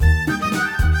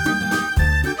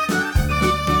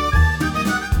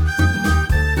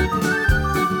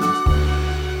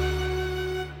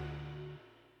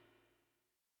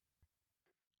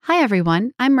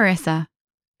everyone, I'm Marissa.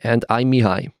 And I'm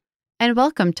Mihai. And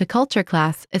welcome to Culture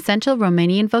Class, Essential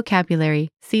Romanian Vocabulary,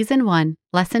 Season 1,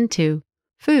 Lesson 2,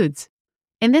 Foods.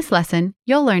 In this lesson,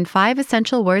 you'll learn 5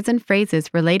 essential words and phrases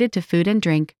related to food and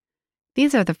drink.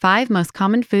 These are the 5 most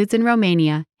common foods in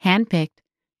Romania, hand-picked.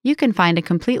 You can find a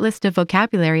complete list of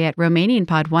vocabulary at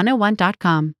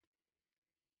RomanianPod101.com.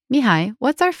 Mihai,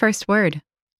 what's our first word?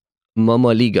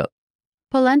 Mămăligă.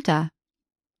 Polenta.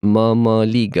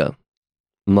 Mămăligă.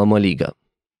 Mămăligă.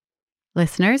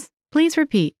 Listeners, please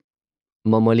repeat.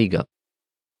 Mămăligă.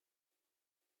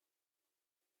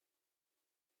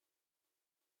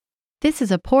 This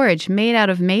is a porridge made out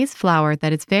of maize flour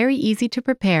that is very easy to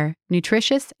prepare,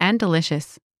 nutritious, and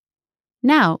delicious.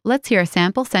 Now, let's hear a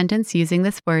sample sentence using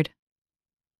this word.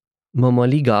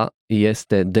 Mămăliga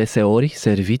este deseori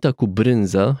servită cu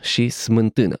brânză și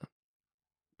smântână.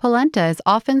 Polenta is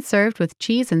often served with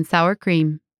cheese and sour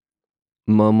cream.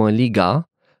 Mămăliga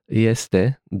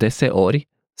este deseori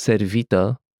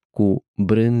servită cu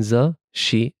brânză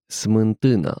și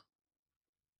smântână.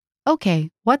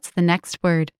 Okay, what's the next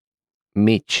word?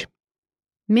 Mici.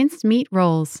 Minced meat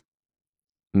rolls.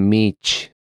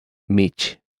 Mici.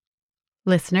 Mici.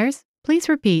 Listeners, please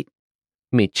repeat.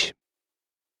 Mici.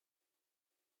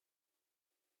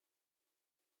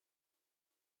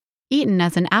 Eaten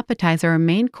as an appetizer or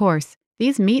main course,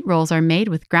 these meat rolls are made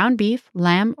with ground beef,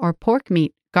 lamb, or pork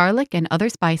meat, garlic, and other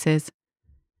spices.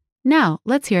 Now,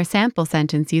 let's hear a sample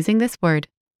sentence using this word.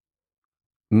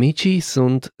 Micii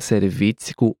sunt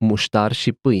serviți cu muștar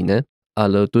și pâine,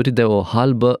 alături de o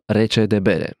halbă rece de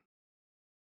bere.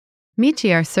 Mici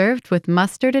are served with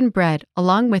mustard and bread,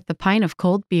 along with the pint of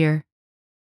cold beer.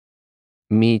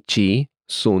 Micii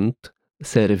sunt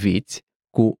serviți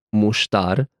cu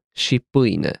muștar și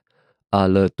pâine,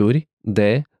 alături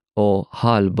de o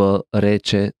halbă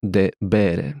rece de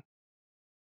bere.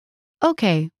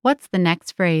 Okay, what's the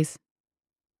next phrase?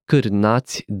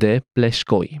 Cârnați de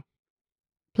pleșcoi.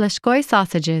 Pleshkoi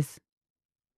sausages.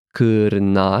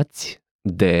 Cârnați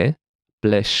de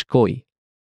pleșcoi.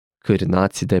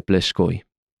 Cârnați de pleșcoi.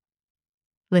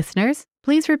 Listeners,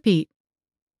 please repeat.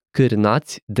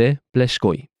 Cârnați de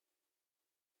pleșcoi.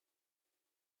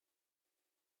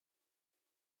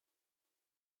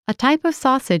 A type of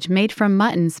sausage made from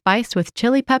mutton spiced with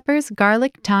chili peppers,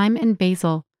 garlic, thyme, and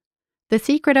basil. The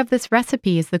secret of this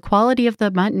recipe is the quality of the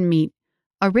mutton meat,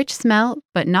 a rich smell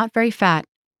but not very fat.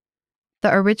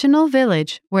 The original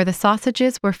village where the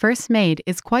sausages were first made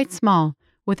is quite small,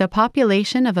 with a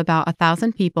population of about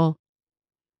 1,000 people.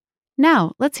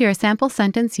 Now, let's hear a sample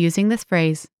sentence using this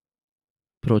phrase.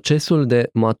 Procesul de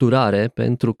maturare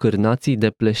pentru cârnații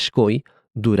de pleșcoi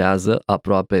durează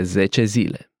aproape 10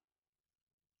 zile.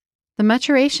 The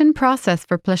maturation process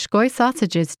for pleshkoi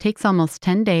sausages takes almost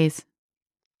 10 days.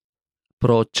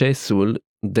 Procesul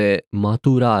de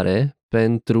maturare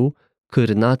pentru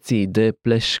cârnații de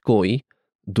pleșcoi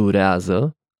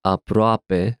durează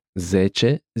aproape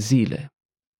 10 zile.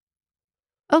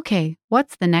 Okay,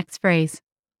 what's the next phrase?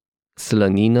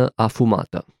 Slănină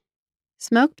afumată.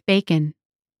 Smoked bacon.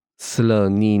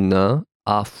 Slănină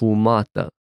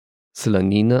afumată.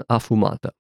 Slănină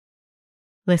afumată.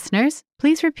 Listeners,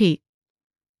 please repeat.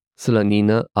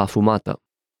 Slănină afumată.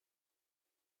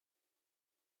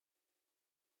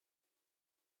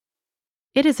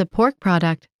 It is a pork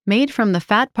product made from the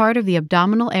fat part of the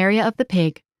abdominal area of the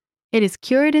pig. It is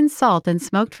cured in salt and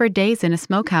smoked for days in a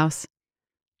smokehouse.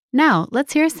 Now,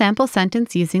 let's hear a sample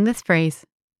sentence using this phrase.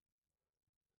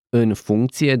 În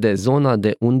funcție de zona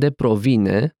de unde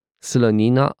provine,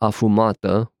 slănina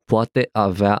afumată poate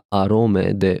avea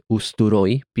arome de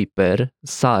usturoi, piper,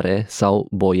 sare sau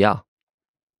boia.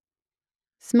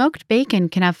 Smoked bacon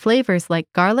can have flavors like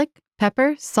garlic,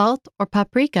 pepper, salt, or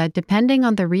paprika depending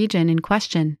on the region in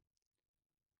question.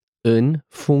 În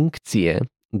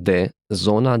funcție de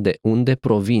zona de unde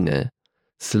provine,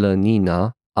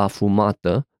 slănina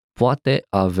afumată poate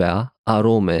avea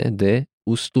arome de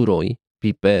usturoi,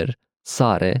 piper,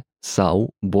 sare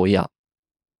sau boia.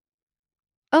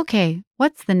 Okay,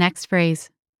 what's the next phrase?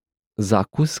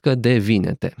 Zacuscă de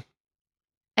vinete.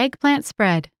 Eggplant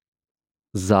spread.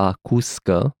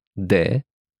 Zacuscă de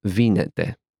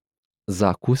vinete.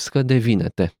 Zacuscă de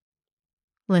vinete.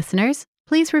 Listeners,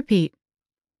 please repeat.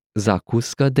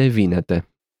 Zacuscă de vinete.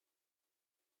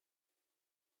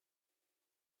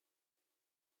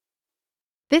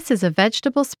 This is a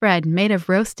vegetable spread made of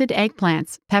roasted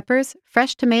eggplants, peppers,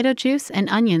 fresh tomato juice, and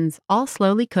onions, all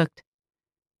slowly cooked.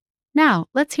 Now,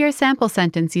 let's hear a sample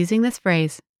sentence using this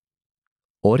phrase.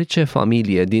 Orice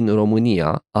familie din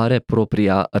România are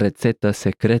propria rețetă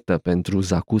secretă pentru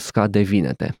zacusca de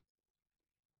vinete.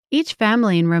 Each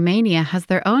family in Romania has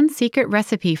their own secret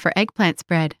recipe for eggplant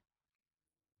spread.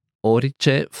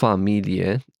 Orice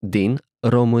familie din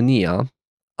România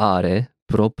are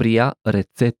propria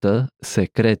rețetă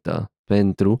secretă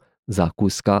pentru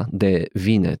zacusca de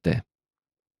vinete.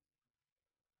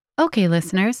 Okay,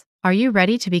 listeners, are you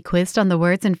ready to be quizzed on the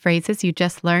words and phrases you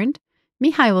just learned?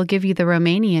 Mihai will give you the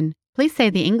Romanian. Please say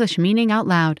the English meaning out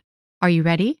loud. Are you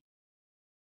ready?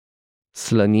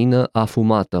 Slănină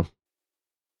afumată.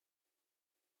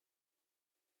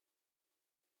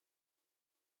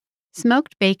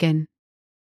 Smoked bacon,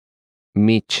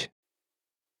 Mici.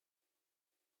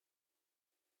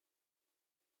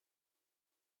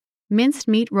 minced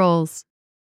meat rolls,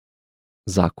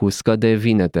 Zacuscă de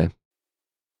vinete.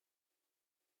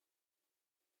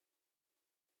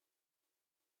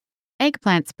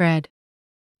 eggplant spread,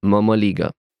 Mămăligă.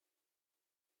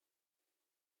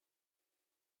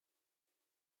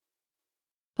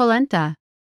 polenta,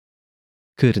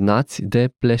 Cârnați de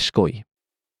pleșcoi.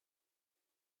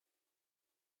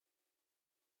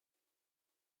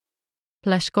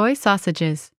 pleshkoi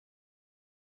sausages.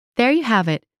 There you have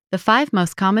it, the 5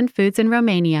 most common foods in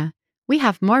Romania. We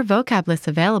have more vocab lists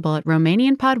available at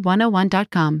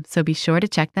RomanianPod101.com, so be sure to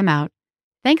check them out.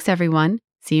 Thanks, everyone.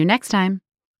 See you next time.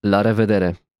 La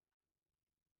revedere!